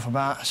enough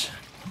about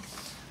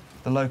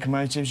the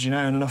locomotives? Do you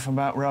know enough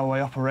about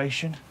railway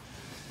operation?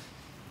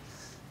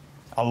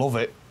 I love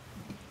it.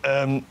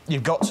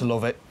 You've got to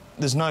love it.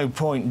 There's no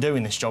point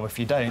doing this job if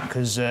you don't,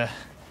 because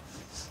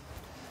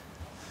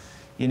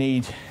you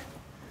need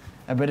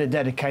a bit of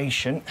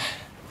dedication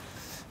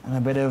and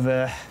a bit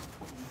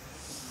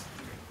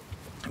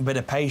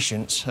of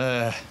patience.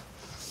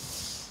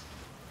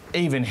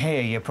 Even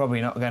here, you're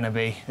probably not going to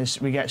be...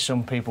 We get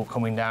some people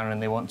coming down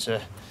and they want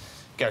to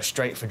go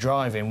straight for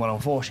driving. Well,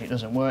 unfortunately, it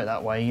doesn't work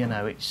that way, you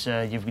know. It's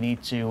you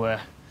need to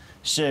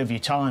serve your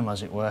time,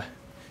 as it were.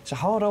 It's a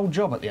hard old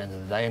job at the end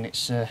of the day, and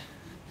it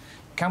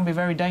can be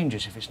very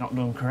dangerous if it's not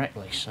done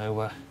correctly.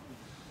 So,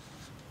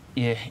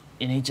 you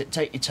need to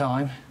take your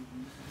time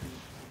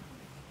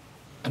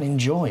and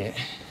enjoy it.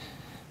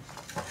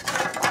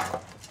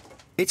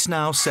 It's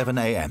now 7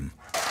 a.m.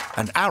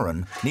 and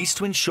Aaron needs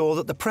to ensure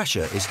that the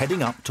pressure is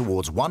heading up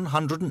towards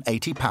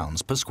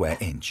 £180 per square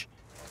inch.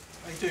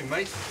 How you doing,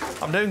 mate?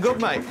 I'm doing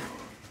good, mate.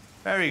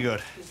 Very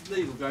good. Is the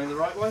needle going the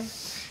right way?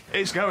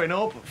 It's going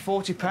up,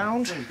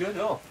 £40. Doing good,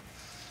 oh.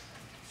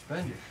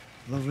 Splendid.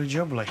 Lovely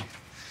jubbly.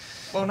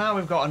 Well, now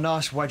we've got a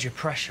nice wedge of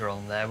pressure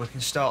on there, we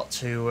can start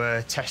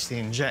to test the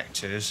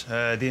injectors.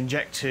 The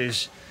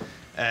injectors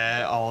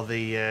are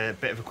the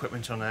bit of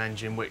equipment on an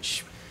engine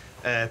which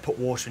put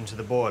water into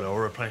the boiler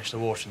or replenish the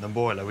water in the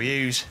boiler. We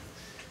use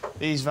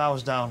these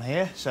valves down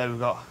here, so we've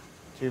got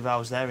 2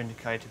 valves there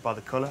indicated by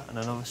the colour and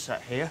another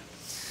set here.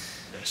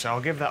 So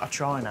I'll give that a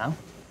try now.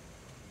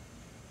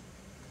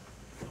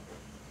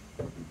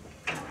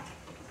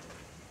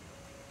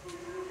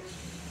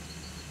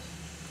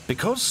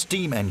 Because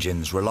steam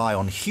engines rely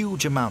on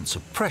huge amounts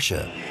of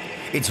pressure,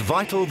 it's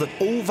vital that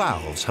all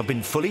valves have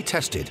been fully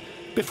tested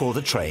before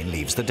the train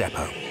leaves the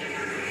depot.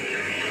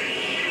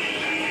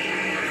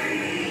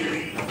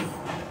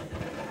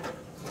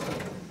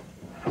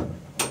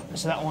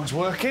 So that one's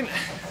working.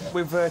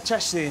 We've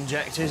tested the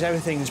injectors,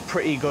 everything's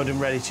pretty good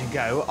and ready to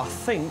go. I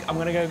think I'm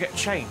going to go get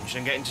changed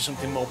and get into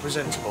something more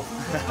presentable.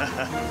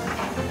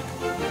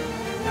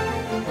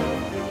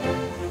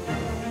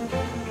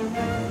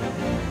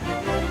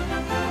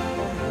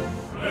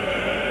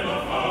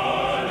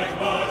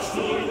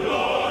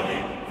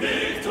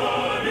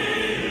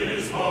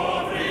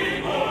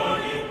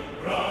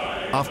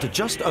 After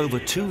just over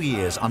 2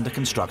 years under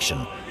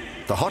construction,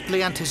 the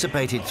hotly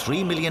anticipated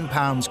 £3 million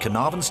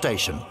Carnarvon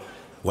station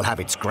will have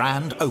its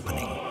grand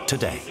opening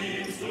today.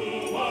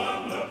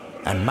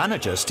 And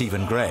manager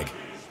Stephen Gregg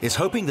is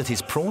hoping that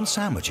his prawn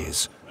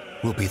sandwiches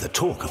will be the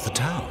talk of the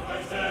town.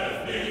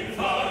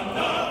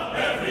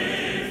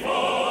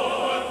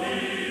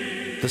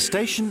 The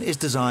station is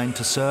designed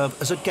to serve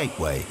as a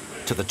gateway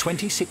to the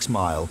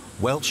 26-mile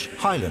Welsh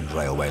Highlands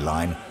Railway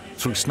line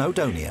through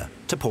Snowdonia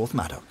to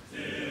Porthmadog.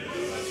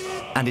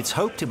 And it's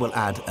hoped it will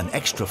add an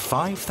extra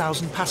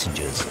 5,000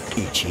 passengers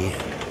each year.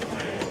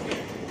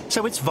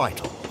 So it's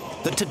vital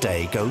that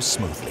today goes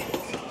smoothly.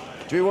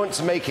 Do we want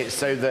to make it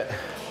so that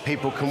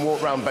people can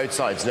walk around both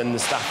sides and then the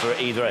staff are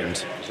at either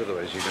end?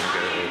 Otherwise you're going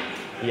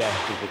to get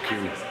people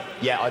queuing.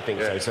 Yeah, I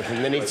think so. So I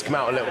think they need to come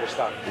out a little.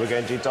 We're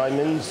going to do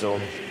diamonds, or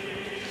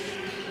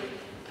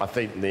I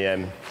think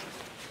the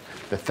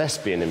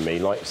thespian in me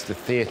likes the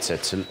theatre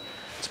to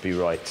be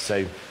right.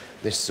 So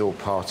this is all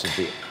part of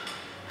the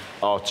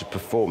art of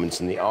performance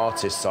and the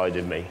artist side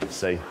of me.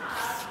 So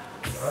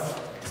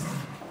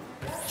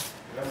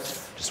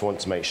just want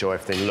to make sure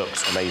everything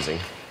looks amazing.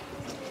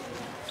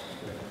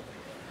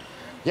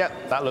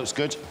 Yep, that looks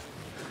good.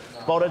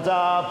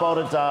 Bora-da,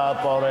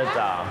 bora-da,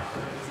 bora-da.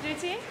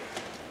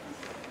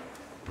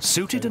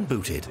 Suited and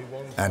booted,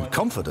 and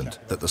confident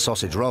that the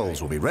sausage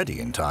rolls will be ready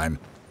in time,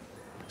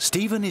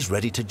 Stephen is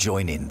ready to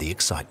join in the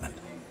excitement.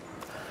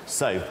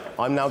 So,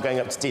 I'm now going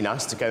up to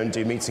Dinas to go and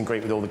do meet and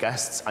greet with all the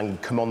guests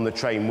and come on the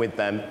train with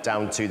them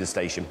down to the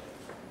station.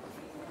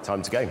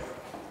 Time to go.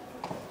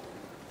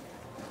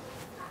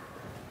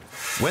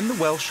 When the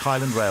Welsh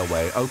Highland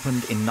Railway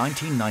opened in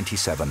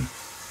 1997,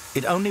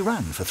 it only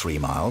ran for 3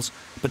 miles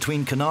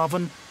between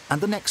Carnarvon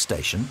and the next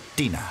station,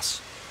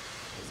 Dinas.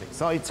 It's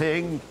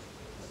exciting.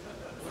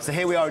 So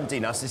here we are in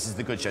Dinas, this is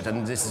the good shed,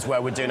 and this is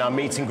where we're doing our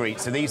meet and greet.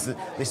 So this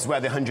is where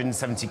the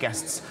 170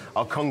 guests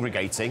are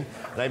congregating.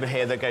 And over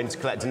here they're going to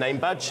collect a name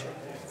badge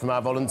from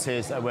our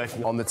volunteers that are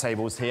working on the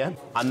tables here.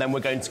 And then we're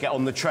going to get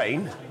on the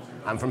train,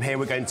 and from here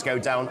we're going to go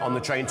down on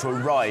the train to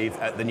arrive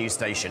at the new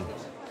station.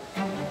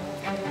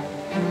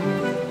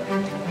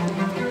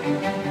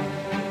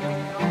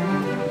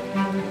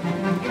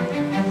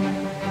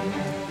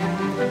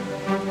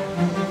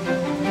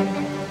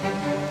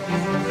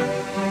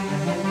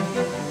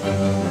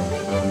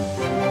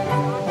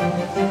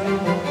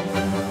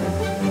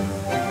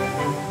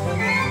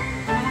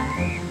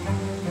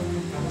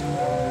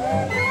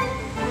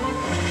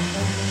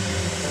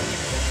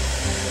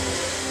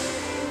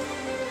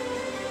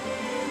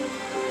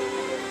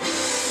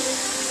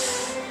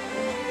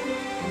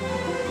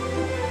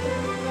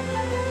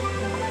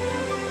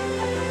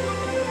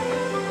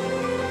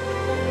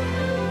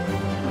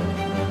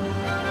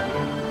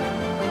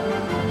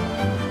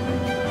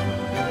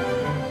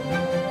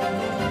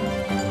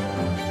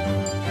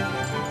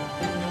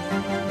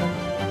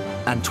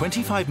 And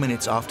 25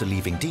 minutes after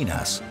leaving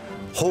Dinas,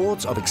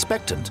 hordes of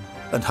expectant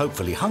and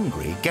hopefully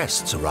hungry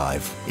guests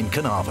arrive in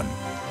Carnarvon.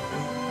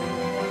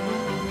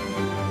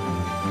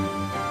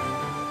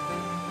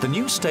 The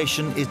new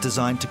station is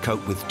designed to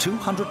cope with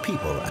 200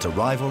 people at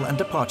arrival and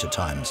departure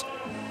times,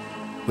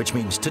 which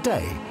means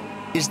today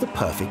is the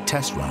perfect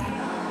test run.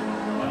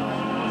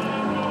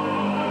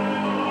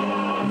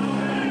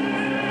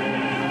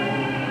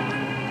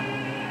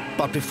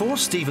 But before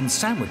Stephen's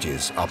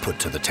sandwiches are put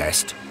to the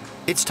test,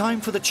 it's time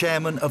for the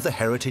chairman of the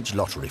Heritage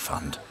Lottery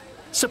Fund,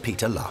 Sir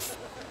Peter Luff.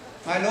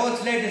 My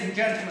lords, ladies and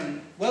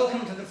gentlemen,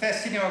 welcome to the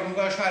Ffestiniog and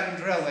Welsh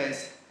Highlands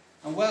Railways,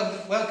 and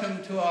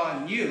welcome to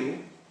our new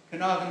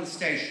Carnarvon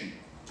station.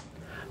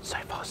 So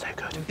far, so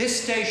good.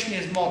 This station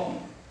is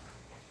modern.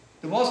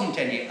 There wasn't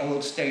any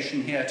old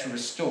station here to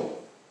restore.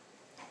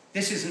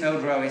 This is an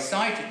old railway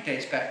site, it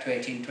dates back to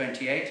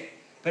 1828,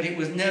 but it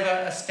was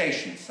never a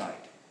station site.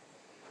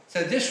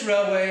 So this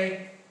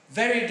railway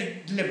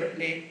very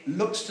deliberately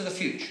looks to the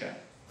future.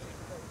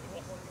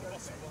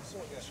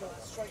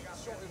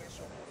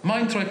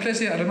 Mae'n troi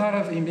pleser ar y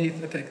maraf I mi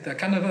the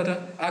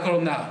canafada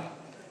agor now.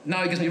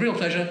 Now it gives me real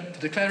pleasure to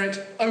declare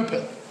it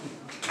open.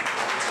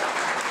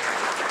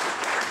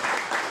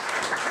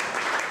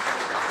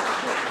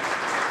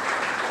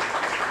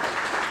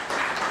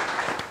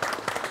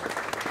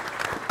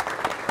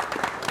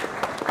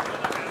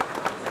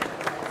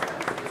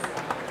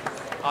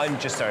 I'm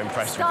just so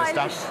impressed with the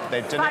staff.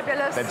 They've done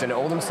it. They've done it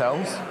all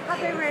themselves. Have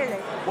they really?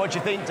 What do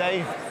you think,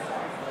 Dave?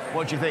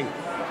 What do you think?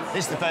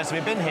 This is the first time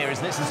we've been here,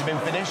 isn't it, since it's been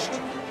finished?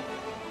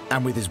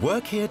 And with his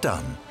work here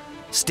done,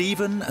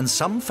 Stephen and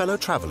some fellow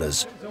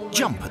travellers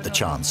jump at the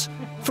chance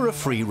for a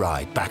free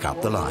ride back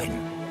up the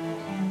line.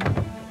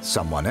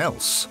 Someone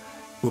else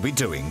will be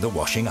doing the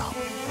washing up.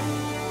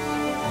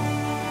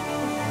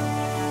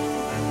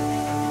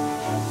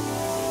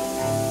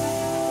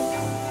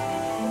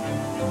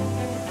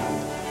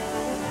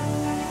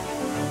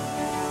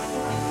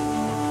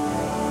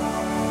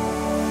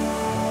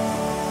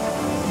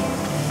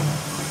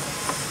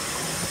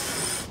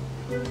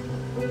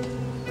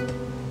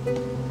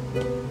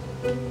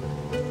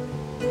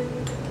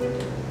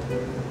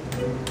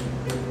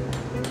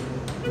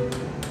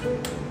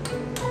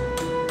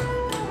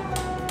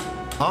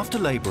 After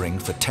labouring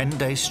for 10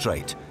 days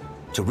straight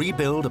to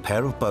rebuild a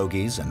pair of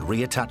bogies and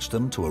reattach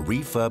them to a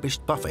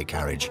refurbished buffet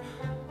carriage,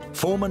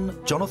 foreman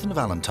Jonathan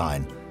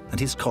Valentine and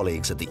his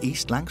colleagues at the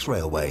East Lancs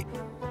Railway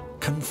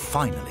can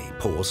finally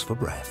pause for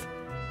breath.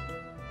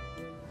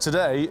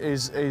 Today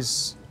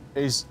is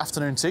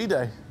afternoon tea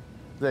day.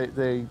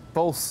 They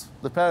both,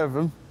 the pair of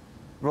them,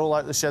 roll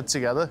out the shed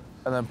together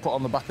and then put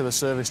on the back of the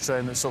service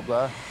train that's up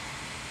there,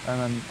 and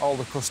then all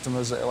the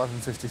customers at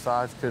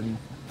 11:55 can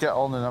get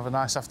on and have a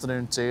nice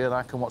afternoon tea, and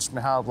I can watch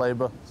my hard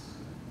labour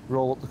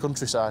roll up the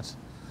countryside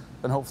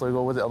and hopefully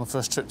go with it on the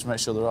first trip to make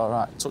sure they're all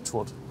right. Touch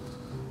wood.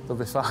 They'll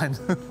be fine.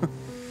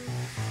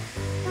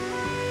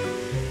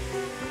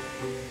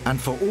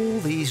 And for all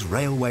these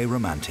railway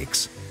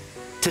romantics,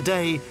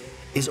 today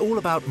is all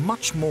about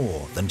much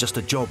more than just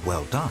a job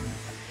well done.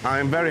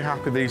 I'm very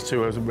happy these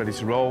two are ready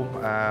to roll.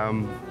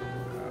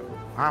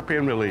 Happy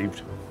and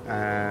relieved,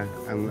 and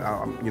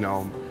you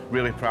know,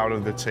 really proud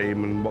of the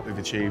team and what they've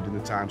achieved in the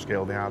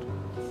timescale they had.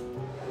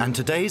 And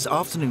today's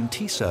afternoon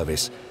tea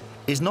service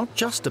is not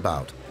just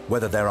about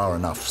whether there are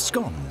enough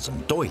scones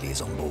and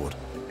doilies on board.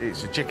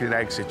 It's a chicken and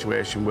egg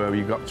situation where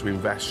you've got to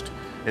invest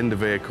in the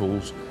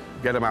vehicles,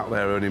 get them out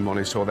there earning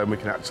money, so then we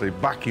can actually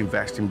back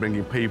invest in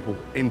bringing people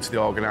into the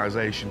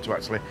organisation to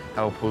actually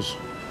help us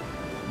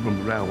run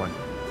the railway.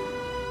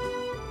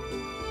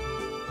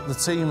 The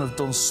team have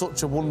done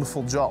such a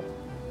wonderful job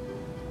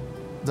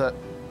that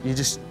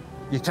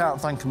you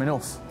can't thank them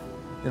enough.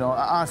 You know,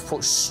 I've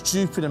put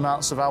stupid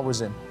amounts of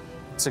hours in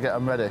to get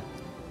them ready.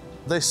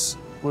 This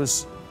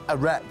was a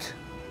wreck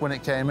when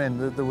it came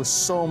in. There was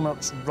so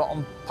much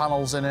rotten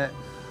panels in it,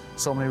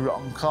 so many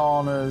rotten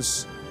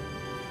corners.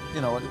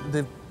 You know,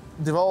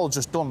 they've all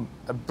just done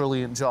a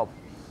brilliant job,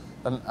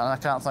 and I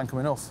can't thank them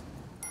enough.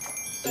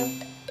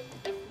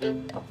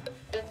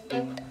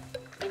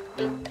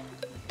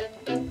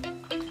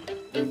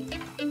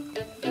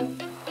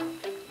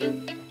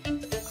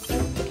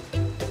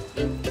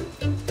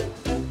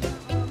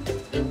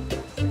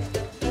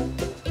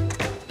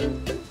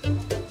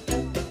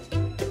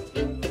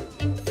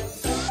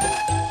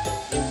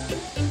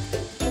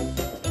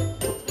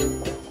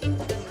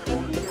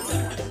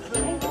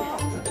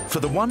 For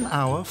the 1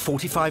 hour,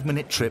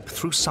 45-minute trip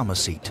through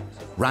Somerset,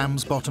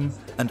 Ramsbottom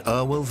and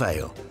Irwell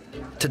Vale,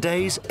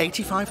 today's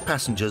 85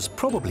 passengers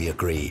probably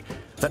agree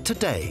that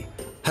today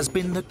has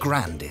been the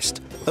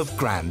grandest of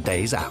grand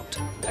days out.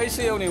 It's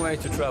the only way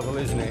to travel,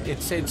 isn't it?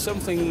 It's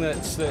something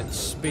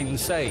that's been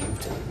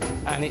saved,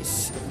 and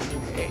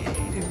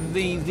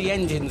the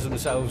engines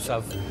themselves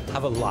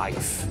have a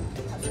life.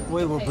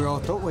 We were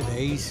brought up with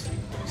these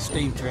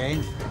steam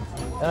trains.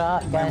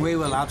 When we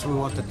were lads, we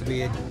wanted to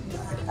be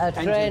a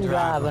train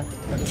driver.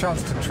 A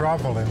chance to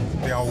travel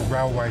in the old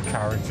railway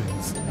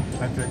carriages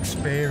and to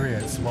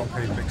experience what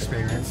people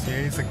experienced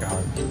years ago.